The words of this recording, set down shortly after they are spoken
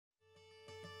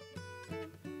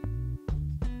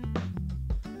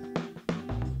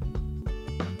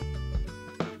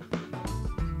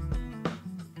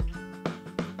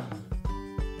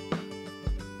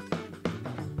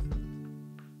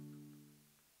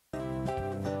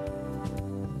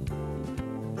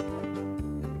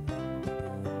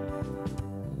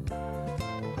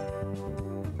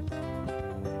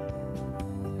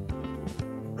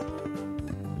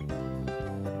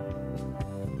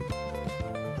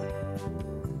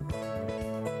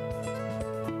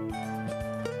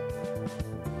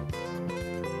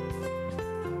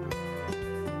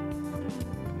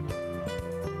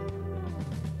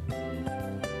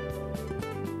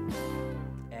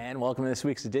welcome to this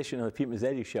week's edition of the Pete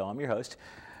Mezzetti Show. I'm your host.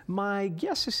 My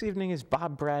guest this evening is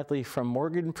Bob Bradley from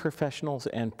Mortgage Professionals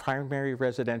and Primary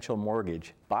Residential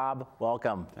Mortgage. Bob,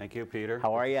 welcome. Thank you, Peter.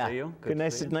 How are you? Good to see you.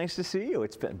 Good, nice to see you.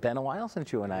 It's been a while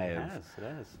since you and I have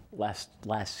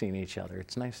last seen each other.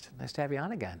 It's nice to have you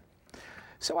on again.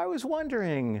 So I was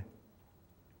wondering,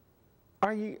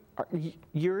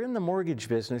 you're in the mortgage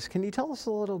business. Can you tell us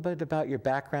a little bit about your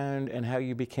background and how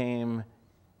you became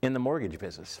in the mortgage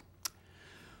business?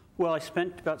 Well, I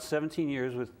spent about 17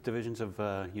 years with divisions of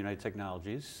United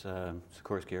Technologies,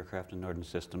 Sikorsky Aircraft and Northern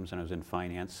Systems, and I was in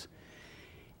finance.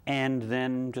 And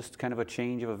then just kind of a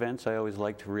change of events. I always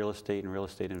liked real estate and real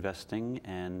estate investing,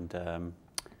 and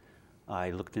I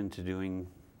looked into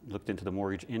the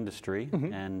mortgage industry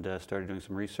and started doing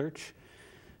some research.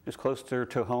 It was closer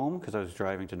to home because I was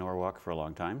driving to Norwalk for a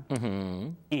long time,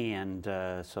 and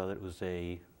so that was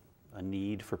a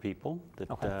need for people that.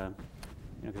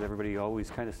 You know, because everybody always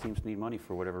kind of seems to need money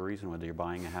for whatever reason, whether you're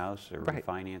buying a house or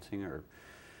refinancing or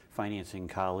financing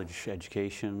college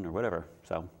education or whatever.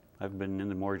 So I've been in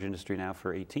the mortgage industry now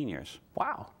for 18 years.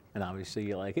 Wow. And obviously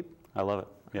you like it? I love it.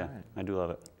 Yeah, right. I do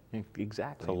love it.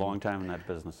 Exactly. It's a long time in that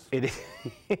business. It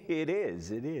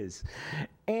is.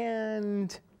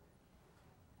 And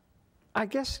I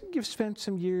guess you've spent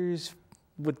some years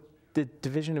with the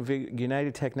division of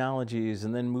United Technologies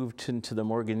and then moved into the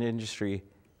mortgage industry.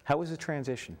 How was the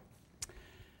transition?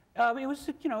 It was,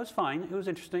 it was fine. It was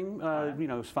interesting. It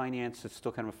was finance. It's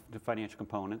still kind of the financial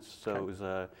components. So it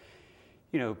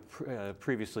was,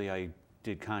 previously I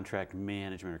did contract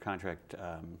management or contract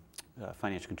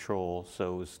financial control.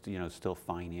 So it was, still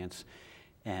finance,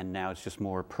 and now it's just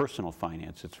more personal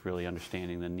finance. It's really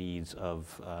understanding the needs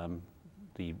of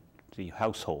the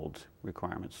household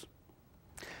requirements.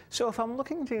 So if I'm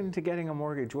looking into getting a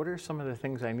mortgage, what are some of the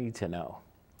things I need to know?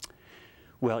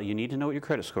 Well, you need to know what your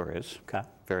credit score is. Okay.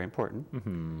 Very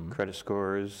important. Credit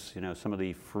scores, some of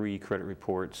the free credit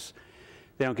reports,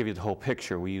 they don't give you the whole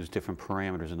picture. We use different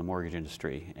parameters in the mortgage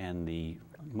industry, and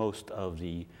most of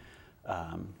the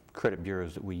credit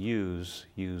bureaus that we use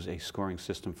a scoring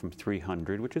system from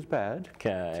 300, which is bad, to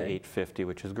 850,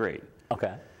 which is great.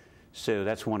 Okay. So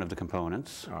that's one of the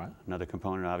components. All right. Another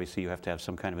component, obviously, you have to have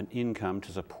some kind of an income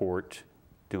to support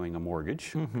doing a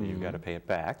mortgage. You've got to pay it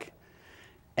back.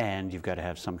 And you've got to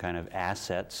have some kind of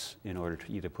assets in order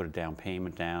to either put a down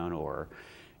payment down, or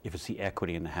if it's the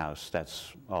equity in the house,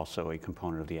 that's also a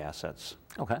component of the assets.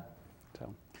 Okay.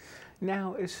 So,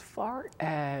 now, as far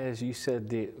as you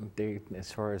said,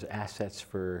 as far as assets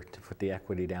to put the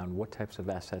equity down, what types of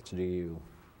assets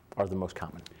are the most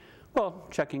common? Well,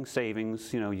 checking,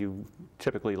 savings. You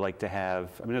typically like to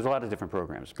have. I mean, there's a lot of different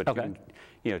programs, but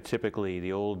typically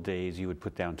the old days you would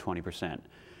put down 20%.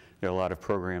 There are a lot of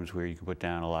programs where you can put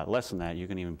down a lot less than that. You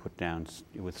can even put down,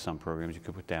 with some programs, you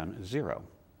could put down 0%.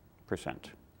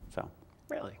 So.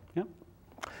 Really? Yep.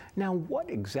 Now, what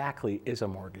exactly is a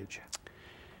mortgage?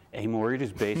 A mortgage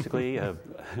is basically a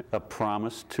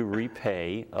promise to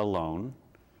repay a loan,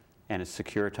 and it's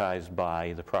securitized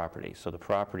by the property. So the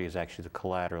property is actually the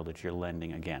collateral that you're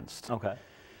lending against. Okay.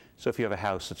 So if you have a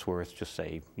house that's worth, just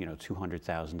say,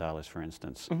 $200,000, for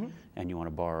instance, and you want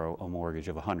to borrow a mortgage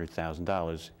of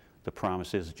 $100,000, the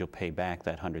promise is that you'll pay back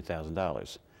that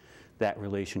 $100,000. That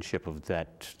relationship of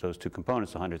those two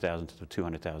components, the $100,000 to the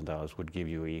 $200,000, would give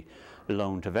you a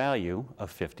loan to value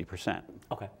of 50%.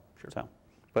 Okay, sure. So,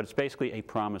 but it's basically a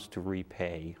promise to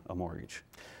repay a mortgage.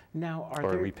 Now,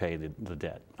 repay the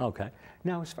debt. Okay.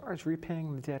 Now, as far as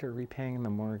repaying the debt or repaying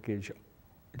the mortgage,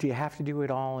 do you have to do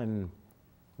it all in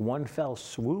one fell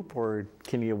swoop, or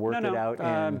can you work it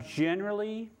out?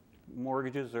 Generally,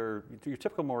 your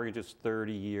typical mortgage is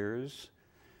 30 years.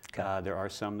 Okay. There are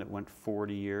some that went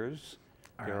 40 years.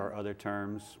 There are other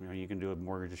terms. You can do a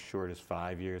mortgage as short as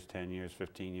 5 years, 10 years,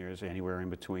 15 years, anywhere in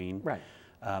between. Right.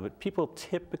 But people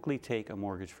typically take a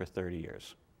mortgage for 30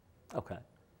 years. Okay.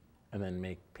 And then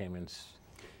make payments.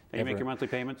 And you make your monthly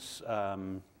payments.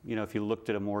 If you looked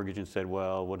at a mortgage and said,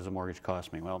 well, what does a mortgage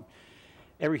cost me? Well,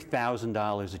 every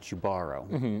 $1,000 that you borrow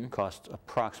costs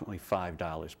approximately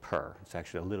 $5 per. It's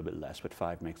actually a little bit less, but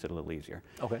 5 makes it a little easier.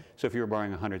 Okay. So if you were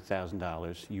borrowing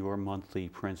 $100,000, your monthly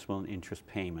principal and interest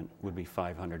payment would be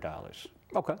 $500.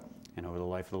 Okay. And over the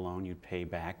life of the loan, you'd pay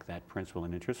back that principal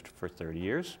and interest for 30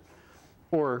 years,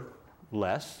 or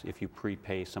less if you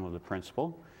prepay some of the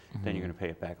principal. Then you're going to pay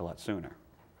it back a lot sooner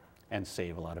and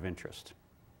save a lot of interest.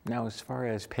 Now, as far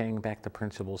as paying back the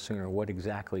principal sooner, what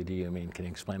exactly do you mean? Can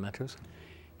you explain that to us?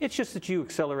 It's just that you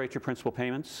accelerate your principal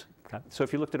payments. Okay. So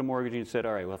if you looked at a mortgage and you said,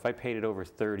 all right, well, if I paid it over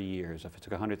 30 years, if I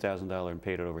took $100,000 and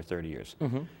paid it over 30 years,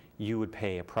 you would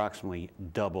pay approximately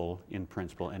double in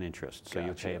principal and interest. So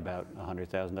you'd pay Gotcha. about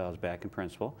 $100,000 back in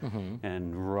principal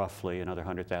and roughly another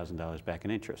 $100,000 back in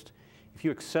interest. If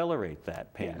you accelerate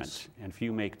that payment, and if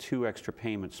you make 2 extra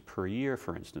payments per year,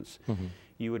 for instance,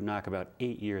 you would knock about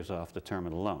 8 years off the term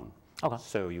of the loan. Okay.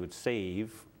 So you would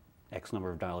save X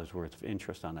number of dollars worth of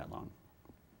interest on that loan.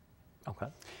 Okay.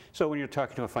 So when you're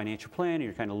talking to a financial planner,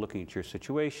 you're kind of looking at your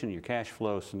situation, your cash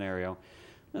flow scenario.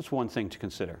 That's one thing to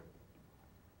consider.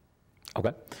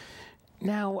 Okay.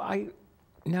 Now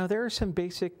there are some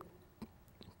basic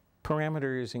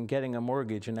parameters in getting a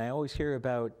mortgage, and I always hear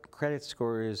about credit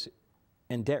scores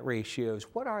and debt ratios.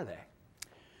 What are they?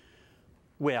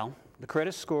 Well, the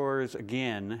credit scores,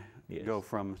 again, go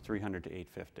from 300 to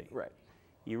 850. Right.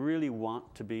 You really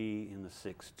want to be in the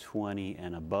 620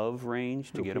 and above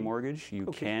range to get a mortgage. You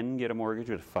can get a mortgage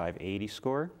with a 580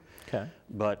 score. Okay.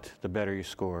 But the better you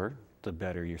score, the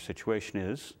better your situation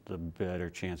is, the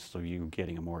better chances of you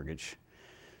getting a mortgage.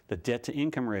 The debt to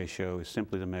income ratio is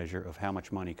simply the measure of how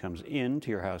much money comes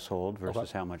into your household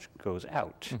versus how much goes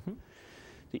out.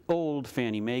 The old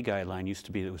Fannie Mae guideline used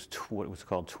to be what was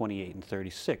called 28 and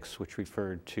 36, which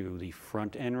referred to the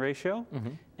front end ratio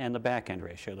and the back end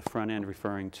ratio. The front end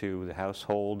referring to the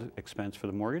household expense for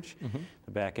the mortgage,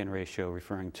 the back end ratio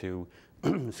referring to,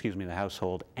 excuse me, the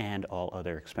household and all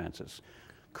other expenses.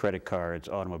 Credit cards,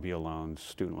 automobile loans,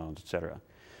 student loans, et cetera.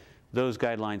 Those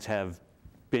guidelines have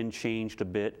been changed a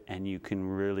bit, and you can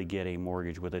really get a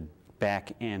mortgage with a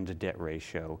back-end debt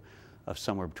ratio of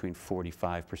somewhere between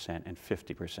 45% and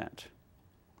 50%.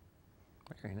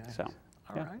 Very nice. So,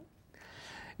 all right.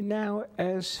 Now,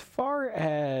 as far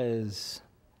as,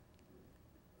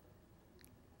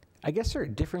 I guess there are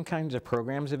different kinds of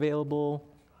programs available.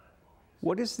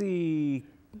 What is the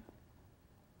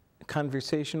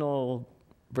conversational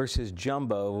versus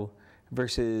jumbo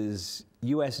versus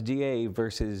USDA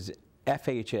versus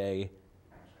FHA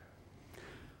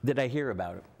that I hear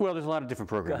about it? Well, there's a lot of different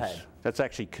programs. Go ahead. That's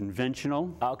actually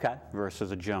conventional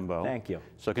versus a jumbo. Thank you.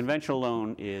 So conventional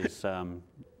loan is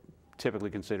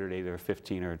typically considered either a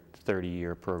 15 or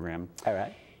 30-year program. All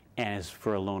right. And is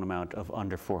for a loan amount of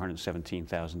under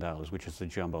 $417,000, which is the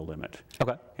jumbo limit.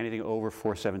 Okay. Anything over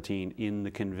 417 in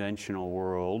the conventional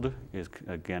world is,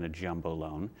 again, a jumbo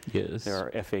loan. Yes. There are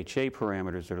FHA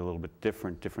parameters that are a little bit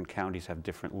different. Different counties have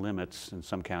different limits, and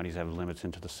some counties have limits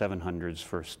into the 700s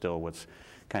for still what's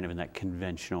kind of in that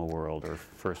conventional world or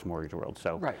first mortgage world.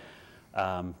 So, Right.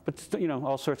 But you know,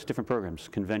 all sorts of different programs.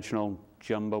 Conventional,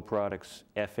 jumbo products.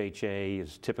 FHA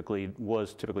was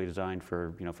typically designed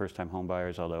for first-time home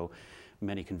buyers, although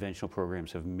many conventional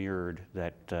programs have mirrored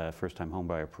that first-time home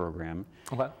buyer program.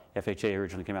 Okay. FHA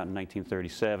originally came out in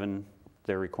 1937.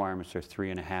 Their requirements are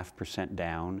 3.5%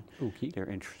 down. Okay. Their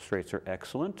interest rates are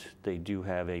excellent. They do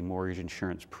have a mortgage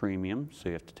insurance premium, so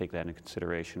you have to take that into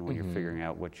consideration when you're figuring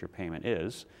out what your payment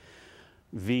is.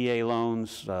 VA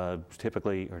loans,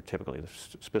 specifically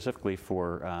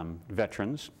for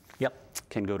veterans,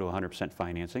 can go to 100%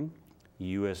 financing.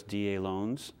 USDA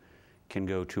loans can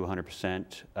go to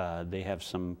 100%. They have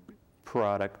some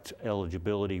product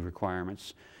eligibility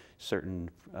requirements, certain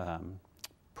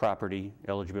property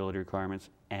eligibility requirements,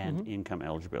 and income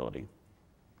eligibility.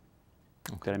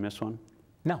 Did I miss one?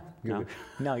 No, you're good.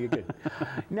 No, you're good.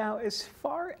 Now, as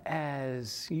far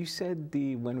as you said,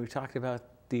 when we talked about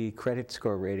the credit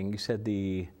score rating, you said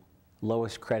the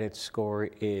lowest credit score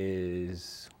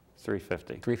is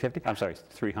 350. 350? I'm sorry,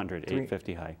 300,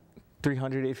 850 high.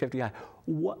 300, 850 high.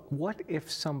 What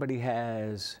if somebody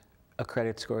has a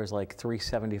credit score is like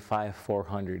 375,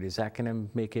 400? Is that going to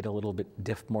make it a little bit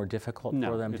more difficult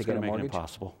for them to get a mortgage? No, it's going to make it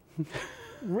impossible.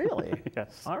 Really?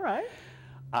 Yes. All right.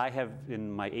 I have,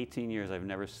 in my 18 years, I've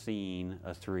never seen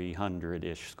a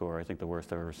 300-ish score. I think the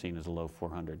worst I've ever seen is a low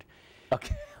 400.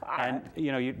 Okay. And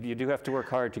you do have to work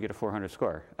hard to get a 400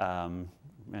 score,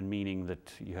 and meaning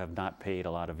that you have not paid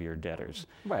a lot of your debtors.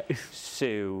 Right.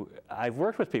 So I've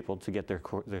worked with people to get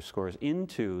their scores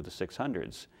into the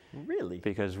 600s. Really?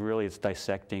 Because really it's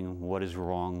dissecting what is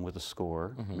wrong with the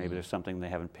score. Maybe there's something they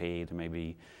haven't paid,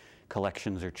 maybe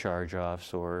collections or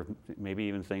charge-offs, or maybe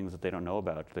even things that they don't know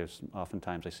about. There's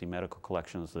oftentimes I see medical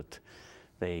collections that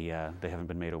they haven't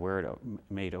been made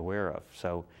aware of.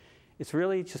 So it's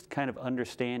really just kind of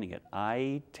understanding it.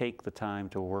 I take the time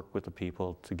to work with the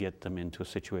people to get them into a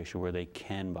situation where they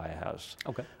can buy a house.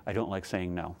 Okay. I don't like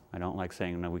saying no. I don't like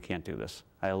saying, no, we can't do this.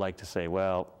 I like to say,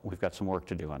 well, we've got some work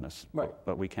to do on this, right,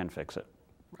 but we can fix it.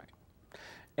 Right.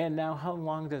 And now how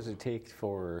long does it take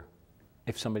for,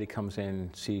 if somebody comes in,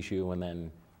 sees you, and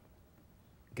then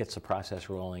gets the process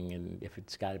rolling, and if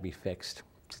it's got to be fixed,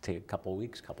 Does it take a couple of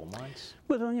weeks, couple of months?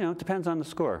 Well, it depends on the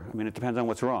score. I mean, it depends on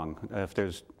what's wrong. If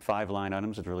there's 5 line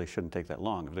items, it really shouldn't take that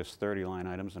long. If there's 30 line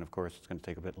items, then of course it's going to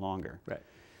take a bit longer. Right.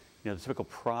 The typical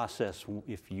process,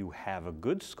 if you have a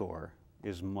good score,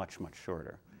 is much, much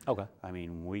shorter. Okay. I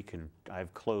mean,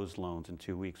 I've closed loans in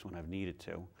 2 weeks when I've needed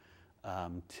to.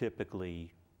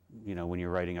 Typically, when you're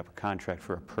writing up a contract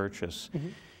for a purchase,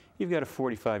 you've got a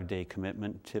 45-day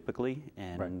commitment typically,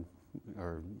 and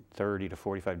or 30 to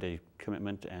 45-day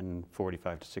commitment and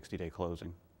 45 to 60-day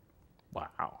closing.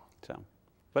 Wow. So,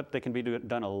 but they can be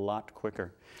done a lot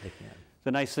quicker. They can.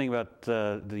 The nice thing about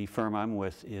the firm I'm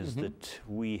with is that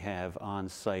we have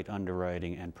on-site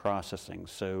underwriting and processing,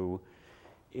 so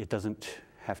it doesn't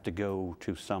have to go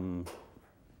to some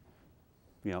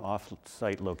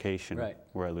off-site location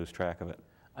where I lose track of it.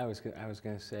 I was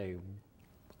going to say,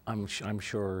 I'm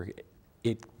sure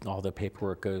all the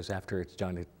paperwork goes after it's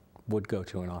done. It would go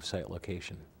to an off-site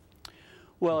location.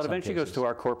 Well, it eventually goes to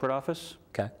our corporate office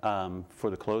for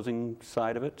the closing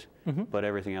side of it, but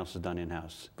everything else is done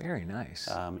in-house. Very nice.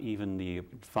 Even the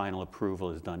final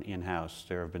approval is done in-house.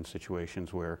 There have been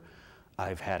situations where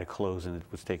I've had a closing that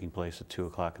was taking place at 2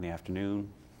 o'clock in the afternoon.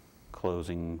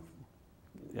 Closing,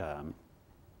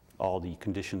 all the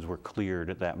conditions were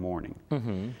cleared that morning.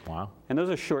 Wow. And those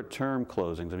are short-term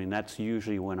closings. I mean, that's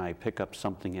usually when I pick up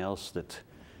something else that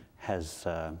has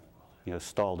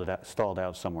stalled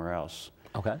out somewhere else.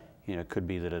 Okay. It could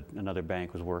be that another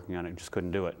bank was working on it and just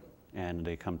couldn't do it. And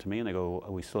they come to me and they go,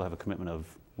 we still have a commitment of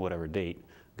whatever date.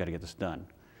 We've got to get this done.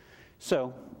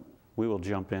 So we will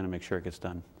jump in and make sure it gets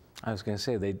done. I was going to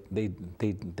say, they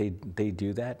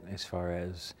do that as far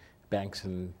as banks,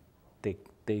 and they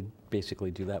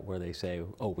basically do that where they say,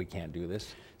 oh, we can't do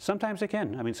this? Sometimes they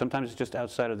can. I mean, sometimes it's just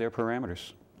outside of their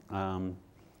parameters.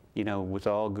 With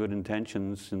all good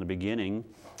intentions in the beginning,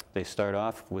 they start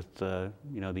off with the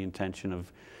intention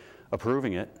of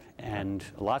approving it, and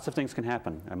lots of things can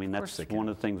happen. I mean, that's one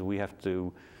of the things we have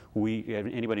to,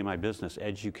 anybody in my business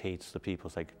educates the people.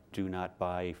 It's like, do not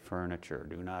buy furniture,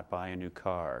 do not buy a new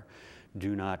car,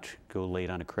 do not go late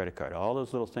on a credit card. All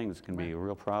those little things can be a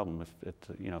real problem if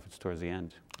it's towards the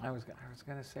end. I was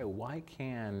going to say, why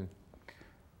can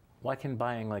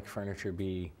buying like furniture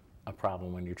be a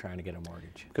problem when you're trying to get a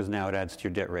mortgage? Because now it adds to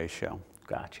your debt ratio.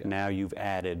 Gotcha. Now you've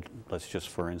added, let's just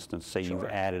for instance say you've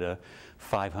added a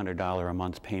 $500 a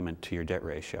month payment to your debt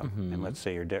ratio, and let's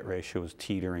say your debt ratio is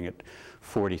teetering at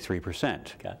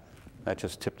 43%. Okay. That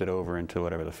just tipped it over into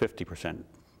whatever the 50%,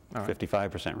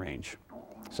 55% range.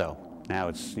 So now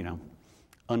it's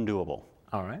undoable.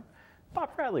 All right.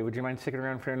 Bob Bradley, would you mind sticking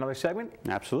around for another segment?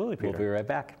 Absolutely, Peter. We'll be right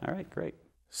back. All right, great.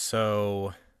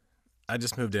 So I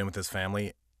just moved in with this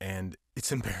family, and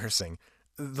it's embarrassing.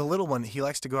 The little one, he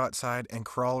likes to go outside and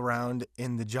crawl around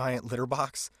in the giant litter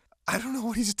box. I don't know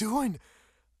what he's doing.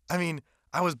 I mean,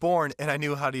 I was born and I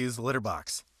knew how to use the litter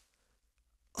box.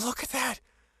 Look at that.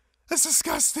 That's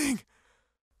disgusting.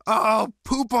 Oh,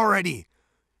 poop already.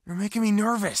 You're making me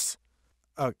nervous.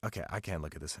 Oh, okay, I can't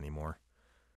look at this anymore.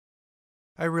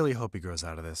 I really hope he grows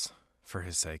out of this, for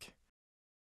his sake.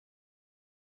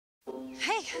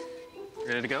 Hey.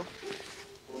 Ready to go?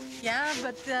 Yeah,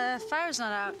 but the fire's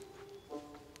not out.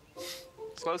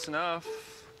 Close enough.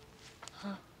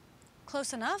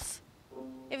 Close enough?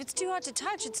 If it's too hot to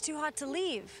touch, it's too hot to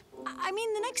leave. I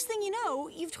mean, the next thing you know,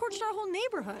 you've torched our whole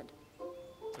neighborhood.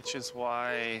 Which is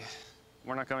why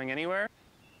we're not going anywhere?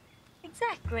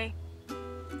 Exactly.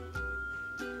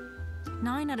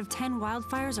 9 out of 10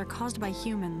 wildfires are caused by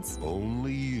humans.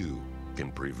 Only you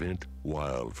can prevent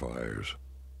wildfires.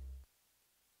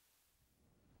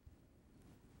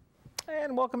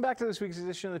 And welcome back to this week's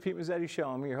edition of the Pete Mezzetti Show.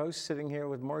 I'm your host, sitting here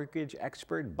with mortgage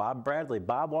expert Bob Bradley.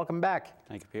 Bob, welcome back.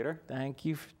 Thank you, Peter. Thank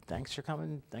you. Thanks for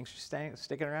coming. Thanks for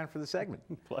sticking around for the segment.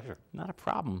 Pleasure. Not a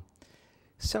problem.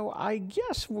 So I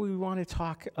guess we want to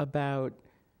talk about,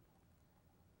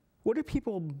 what are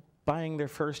people buying their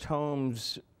first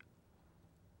homes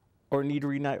or need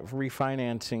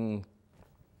refinancing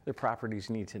their properties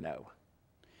need to know?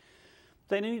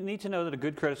 They need to know that a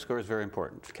good credit score is very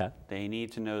important. Okay. They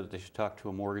need to know that they should talk to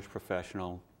a mortgage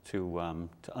professional to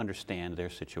understand their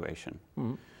situation.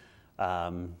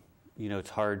 It's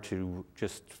hard to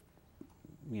just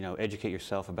educate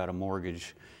yourself about a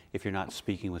mortgage if you're not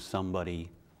speaking with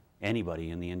anybody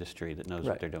in the industry that knows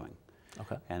what they're doing.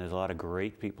 Okay. And there's a lot of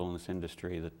great people in this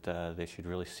industry that they should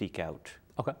really seek out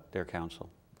their counsel.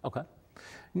 Okay.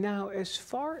 Now, as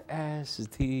far as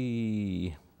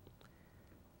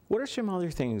what are some other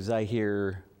things I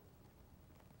hear,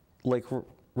 like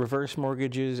reverse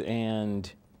mortgages,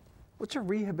 and what's a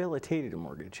rehabilitated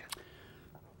mortgage?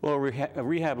 Well, a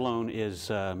rehab loan is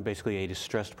basically a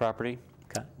distressed property.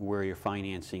 Okay. where you're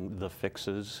financing the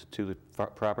fixes to the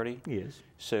property. Yes.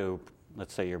 So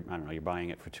let's say you're, I don't know, you're buying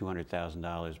it for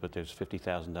 $200,000, but there's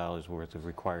 $50,000 worth of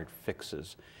required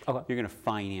fixes. Okay. You're going to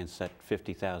finance that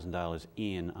 $50,000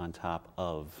 in on top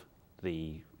of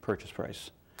the purchase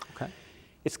price. Okay.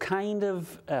 It's kind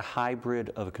of a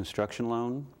hybrid of a construction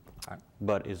loan, All right.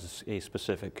 but is a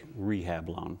specific rehab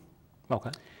loan.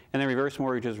 Okay. And then reverse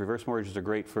mortgages. Reverse mortgages are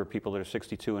great for people that are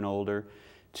 62 and older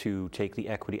to take the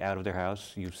equity out of their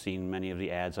house. You've seen many of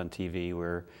the ads on TV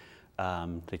where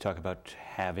they talk about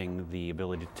having the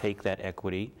ability to take that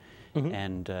equity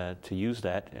and to use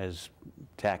that as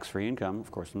tax-free income.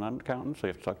 Of course, I'm not an accountant, so you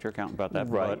have to talk to your accountant about that.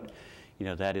 Right. But you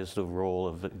know, that is the role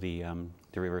of the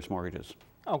reverse mortgages.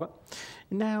 Okay.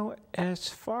 Now, as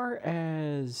far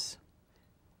as,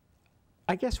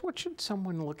 I guess, what should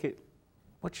someone look at?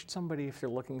 What should somebody, if they're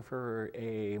looking for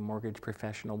a mortgage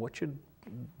professional,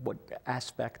 what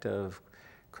aspect of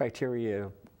criteria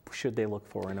should they look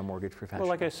for in a mortgage professional? Well,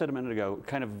 like I said a minute ago,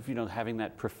 kind of, you know, having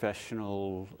that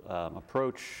professional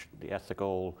approach, the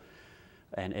ethical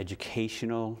and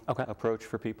educational approach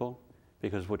for people,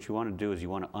 because what you want to do is you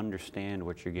want to understand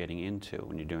what you're getting into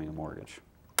when you're doing a mortgage.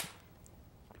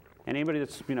 Anybody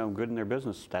that's, you know, good in their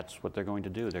business, that's what they're going to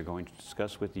do. They're going to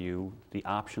discuss with you the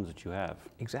options that you have.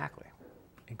 Exactly.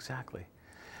 Exactly.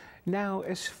 Now,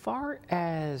 as far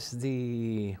as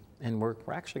and we're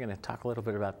actually going to talk a little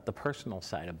bit about the personal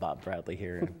side of Bob Bradley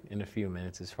here in a few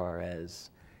minutes, as far as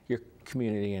your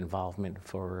community involvement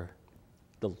for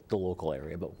the local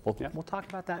area, but we'll talk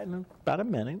about that in about a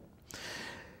minute.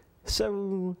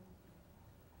 So,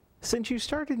 since you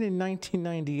started in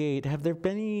 1998, have there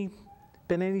been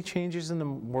any changes in the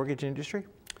mortgage industry?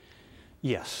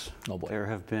 Yes. Oh boy. There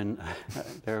have been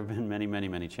many, many,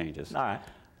 many changes. All right.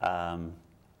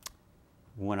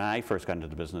 When I first got into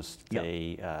the business,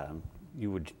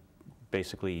 you would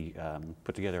basically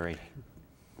put together a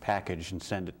package and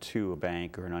send it to a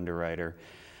bank or an underwriter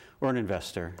or an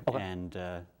investor. Okay. And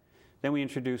then we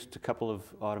introduced a couple of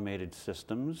automated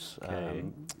systems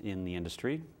in the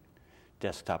industry,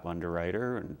 desktop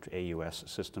underwriter and AUS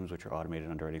systems, which are automated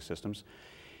underwriting systems.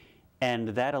 And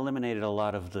that eliminated a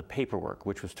lot of the paperwork,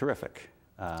 which was terrific.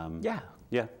 Yeah.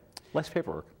 Less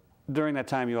paperwork. During that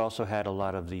time, you also had a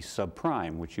lot of the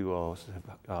subprime, which you all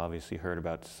have obviously heard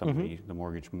about, some of the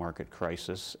mortgage market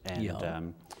crisis,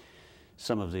 and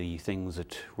some of the things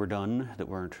that were done that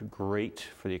weren't great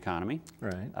for the economy.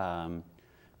 Right.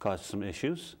 Caused some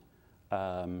issues.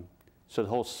 So the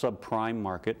whole subprime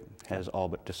market has all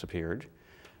but disappeared,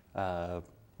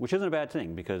 which isn't a bad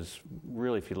thing, because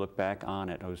really, if you look back on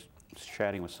it, I was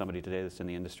chatting with somebody today that's in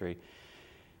the industry,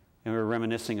 and we were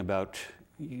reminiscing about,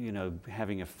 you know,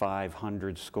 having a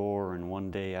 500 score and one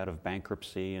day out of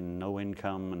bankruptcy and no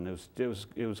income, and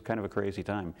it was kind of a crazy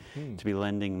time to be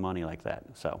lending money like that.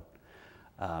 So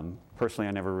personally,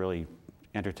 I never really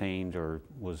entertained or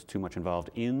was too much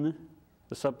involved in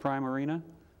the subprime arena,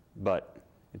 but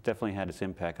it definitely had its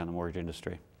impact on the mortgage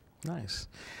industry. Nice.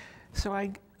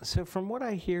 So from what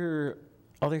I hear,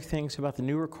 other things about the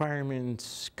new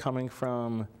requirements coming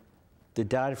from the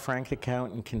Dodd-Frank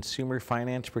account and Consumer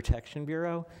Finance Protection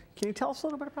Bureau. Can you tell us a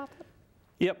little bit about that?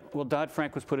 Yep. Well,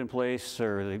 Dodd-Frank was put in place,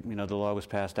 or the law was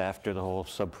passed after the whole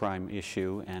subprime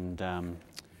issue, and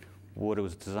what it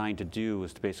was designed to do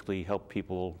was to basically help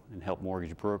people and help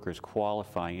mortgage brokers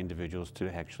qualify individuals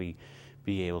to actually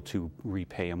be able to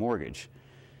repay a mortgage.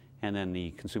 And then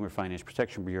the Consumer Finance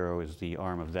Protection Bureau is the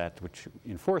arm of that which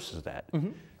enforces that.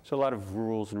 So a lot of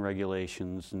rules and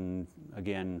regulations, and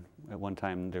again, at one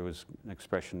time there was an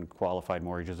expression, qualified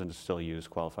mortgages, and it's still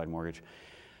used, qualified mortgage.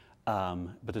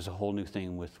 But there's a whole new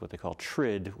thing with what they call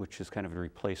TRID, which is kind of a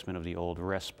replacement of the old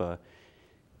RESPA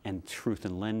and truth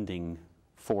in lending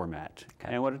format.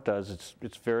 Okay. And what it does,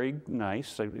 it's very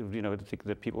nice. I think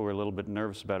that people were a little bit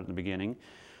nervous about it in the beginning.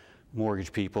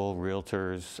 Mortgage people,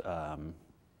 realtors,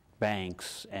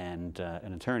 banks, and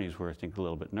attorneys were, I think, a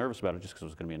little bit nervous about it just because it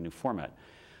was going to be a new format.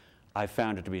 I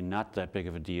found it to be not that big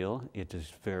of a deal. It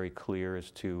is very clear as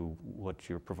to what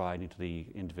you're providing to the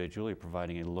individual. You're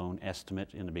providing a loan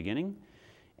estimate in the beginning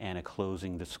and a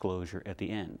closing disclosure at the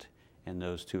end. And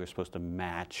those two are supposed to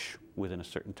match within a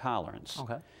certain tolerance.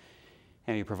 Okay.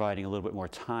 And you're providing a little bit more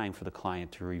time for the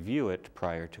client to review it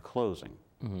prior to closing.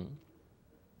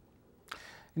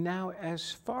 Now,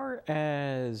 as far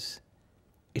as,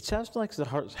 it sounds like the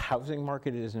housing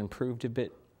market has improved a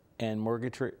bit, and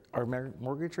are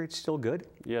mortgage rates still good?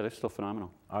 Yeah, they're still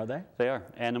phenomenal. Are they? They are.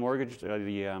 And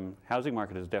the housing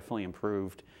market has definitely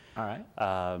improved. All right.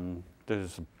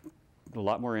 There's a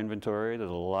lot more inventory. There's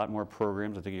a lot more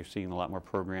programs. I think you're seeing a lot more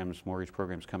programs, mortgage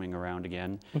programs coming around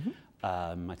again.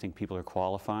 I think people are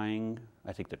qualifying.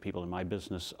 I think that people in my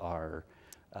business are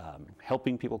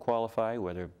helping people qualify,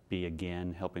 whether it be,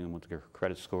 again, helping them with their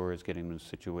credit scores, getting them in a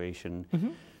situation.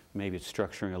 Maybe it's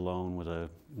structuring a loan with a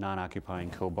non-occupying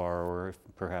co-borrower if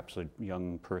perhaps a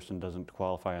young person doesn't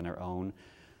qualify on their own.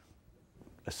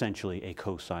 Essentially a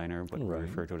co-signer, but we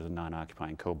refer to it as a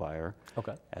non-occupying co-buyer,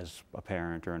 as a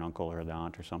parent or an uncle or an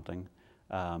aunt or something.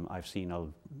 I've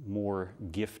seen more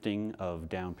gifting of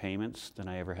down payments than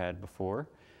I ever had before.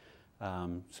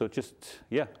 So just,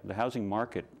 yeah, the housing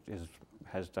market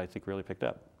has, I think, really picked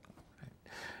up.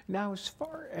 Now, as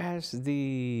far as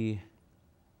the,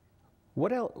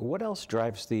 what else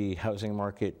drives the housing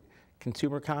market?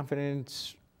 Consumer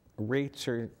confidence, rates,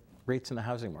 or rates in the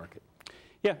housing market?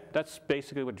 Yeah, that's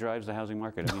basically what drives the housing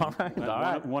market. I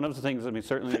mean, one of the things, I mean,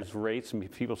 certainly is rates. I mean,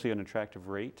 people see an attractive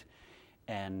rate,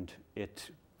 and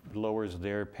it lowers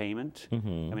their payment. I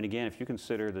mean, again, if you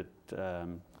consider that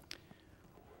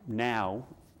now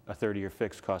a 30-year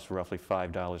fix costs roughly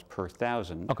 $5 per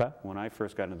thousand. When I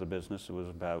first got into the business, it was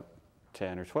about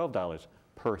 $10 or $12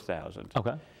 per thousand.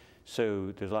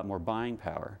 So there's a lot more buying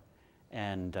power,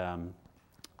 and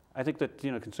I think that,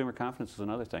 you know, consumer confidence is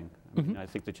another thing. I mean, I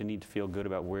think that you need to feel good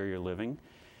about where you're living.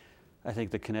 I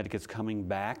think that Connecticut's coming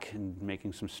back and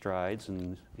making some strides,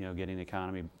 and, you know, getting the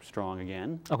economy strong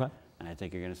again. And I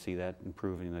think you're going to see that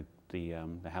improving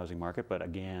the housing market. But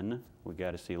again, we've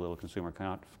got to see a little consumer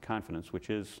confidence, which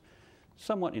is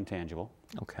somewhat intangible.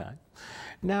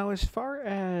 Now, as far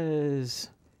as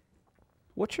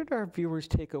what should our viewers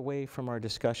take away from our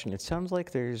discussion? It sounds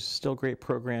like there's still great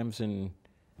programs and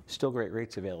still great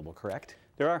rates available, correct?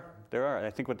 There are. I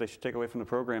think what they should take away from the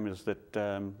program is that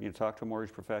you know, talk to a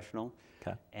mortgage professional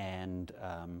and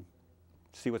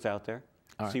see what's out there,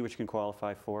 see what you can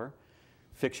qualify for,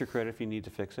 fix your credit if you need to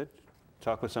fix it,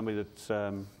 talk with somebody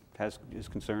that is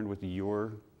concerned with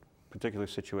your particular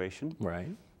situation.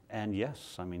 And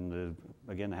yes, I mean,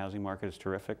 again, the housing market is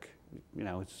terrific. You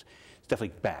know, it's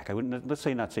definitely back. I wouldn't, let's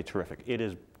not say terrific. It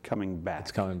is coming back.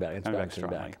 It's coming back. It's coming back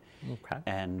strongly.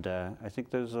 And I think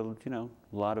there's a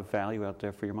lot of value out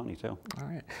there for your money too. All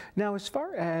right. Now, as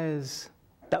far as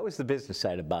that was the business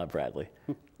side of Bob Bradley,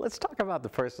 let's talk about the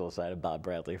personal side of Bob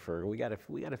Bradley. We got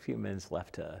a few minutes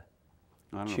left to.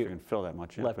 I don't know if we can fill that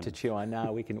much. Left to chew on.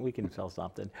 Now we can fill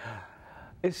something.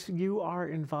 You are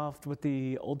involved with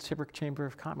the Old Saybrook Chamber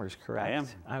of Commerce, correct? I am.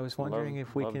 I was wondering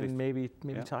if we can maybe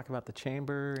talk about the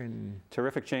chamber and.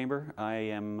 Terrific chamber.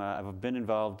 I've been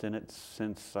involved in it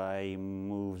since I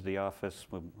moved the office.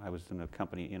 I was in a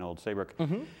company in Old Saybrook.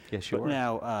 Yes, you were. But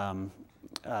now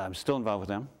I'm still involved with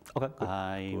them. Good.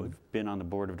 I've been on the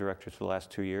board of directors for the last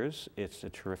 2 years. It's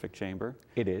a terrific chamber.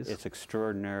 It is. It's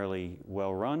extraordinarily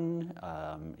well run.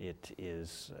 It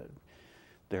is.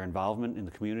 Their involvement in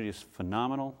the community is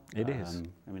phenomenal. It is.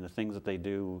 I mean, the things that they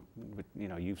do, you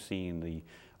know, you've seen the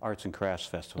Arts and Crafts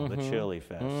Festival, the Chili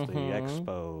Fest, the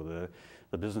Expo,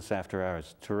 the Business After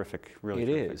Hours, terrific, really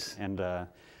terrific. It is. And I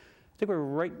think we're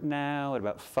right now at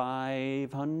about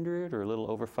 500 or a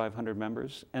little over 500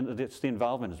 members. And the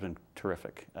involvement has been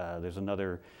terrific. There's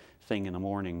another thing in the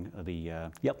morning,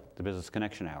 the Business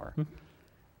Connection Hour.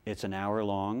 It's an hour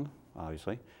long,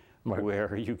 obviously.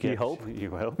 Where you get,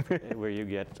 where you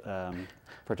get,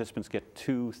 participants get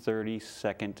 2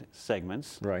 30-second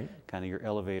segments, kind of your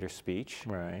elevator speech,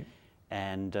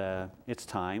 and it's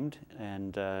timed,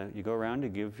 and you go around to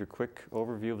give your quick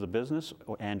overview of the business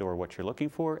and/or what you're looking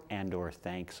for, and/or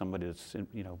thank somebody that's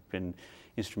been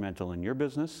instrumental in your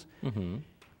business.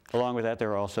 Along with that,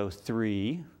 there are also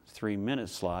three 3-minute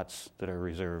slots that are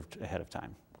reserved ahead of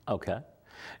time.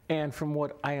 And from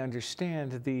what I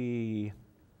understand, the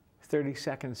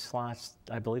 30-second slots,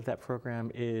 I believe that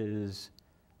program is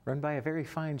run by a very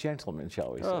fine gentleman,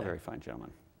 shall we say? Oh, a very fine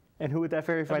gentleman. And who would that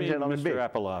very fine gentleman be? Mr.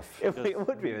 Applehoff. It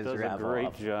would be Mr. Applehoff. He does a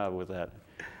great job with that.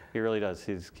 He really does.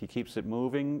 He keeps it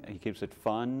moving. He keeps it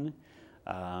fun.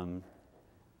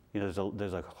 There's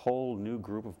a whole new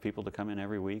group of people to come in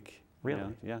every week.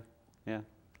 Really? Yeah.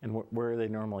 And where are they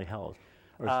normally held?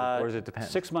 Or does it depend?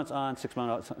 6 months on, 6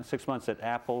 months at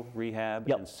Apple Rehab,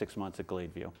 and 6 months at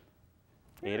Gladeview.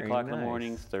 8 o'clock in the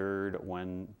morning, third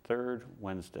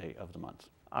Wednesday of the month.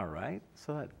 All right.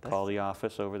 So that's call the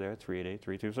office over there,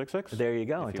 388-3266. There you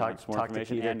go. If you want some more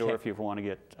information, and/or if you want to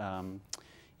get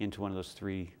into one of those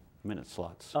 3-minute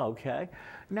slots. Okay.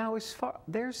 Now,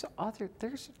 there's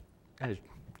as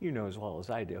you know as well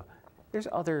as I do, there's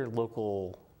other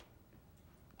local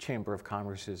chamber of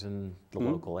commerces in the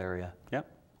local area.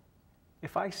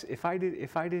 If I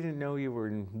didn't know you were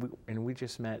and we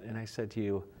just met, and I said to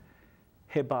you,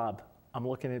 "Hey Bob, I'm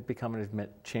looking at becoming a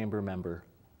chamber member.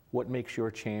 What makes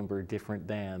your chamber different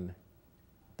than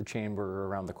the chamber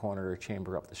around the corner or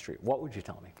chamber up the street? What would you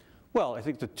tell me? Well, I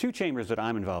think the two chambers that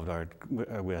I'm involved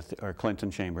with are Clinton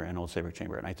Chamber and Old Saybrook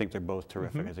Chamber, and I think they're both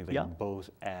terrific. I think they both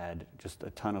add just a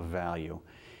ton of value.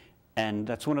 And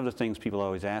that's one of the things people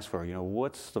always ask for, you know,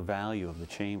 what's the value of the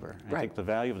chamber? And I think the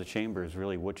value of the chamber is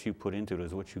really what you put into it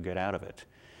is what you get out of it.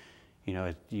 You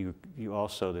know, you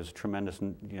also, there's tremendous,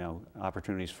 you know,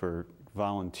 opportunities for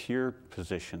volunteer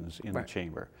positions in the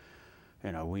chamber.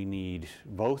 You know, we need,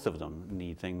 both of them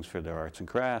need things for their arts and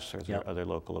crafts or their other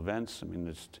local events. I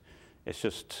mean, it's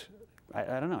just,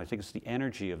 I don't know, I think it's the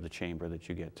energy of the chamber that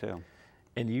you get too.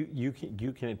 And you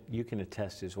can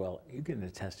attest as well. You can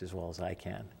attest as well as I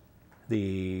can.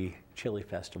 The Chili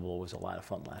Festival was a lot of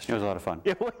fun last year. It was a lot of fun.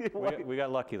 We got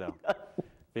lucky though,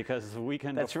 because the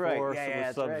weekend before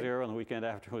was sub-zero and the weekend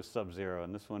after was sub-zero,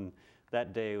 and this one,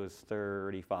 that day was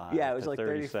 35. Yeah, it was like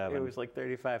 37. It was like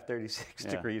 35, 36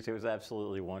 degrees. It was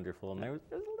absolutely wonderful, and there was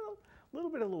a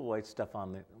little bit of white stuff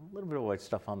on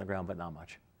the ground, but not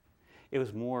much. It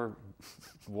was more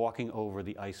walking over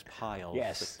the ice piles.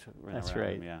 Yes, that's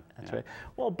right. That's right.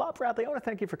 Well, Bob Bradley, I want to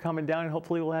thank you for coming down, and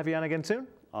hopefully we'll have you on again soon.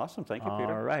 Awesome. Thank you,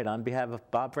 Peter. All right. On behalf of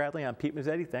Bob Bradley, I'm Pete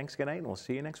Mezzetti. Thanks, good night, and we'll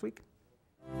see you next week.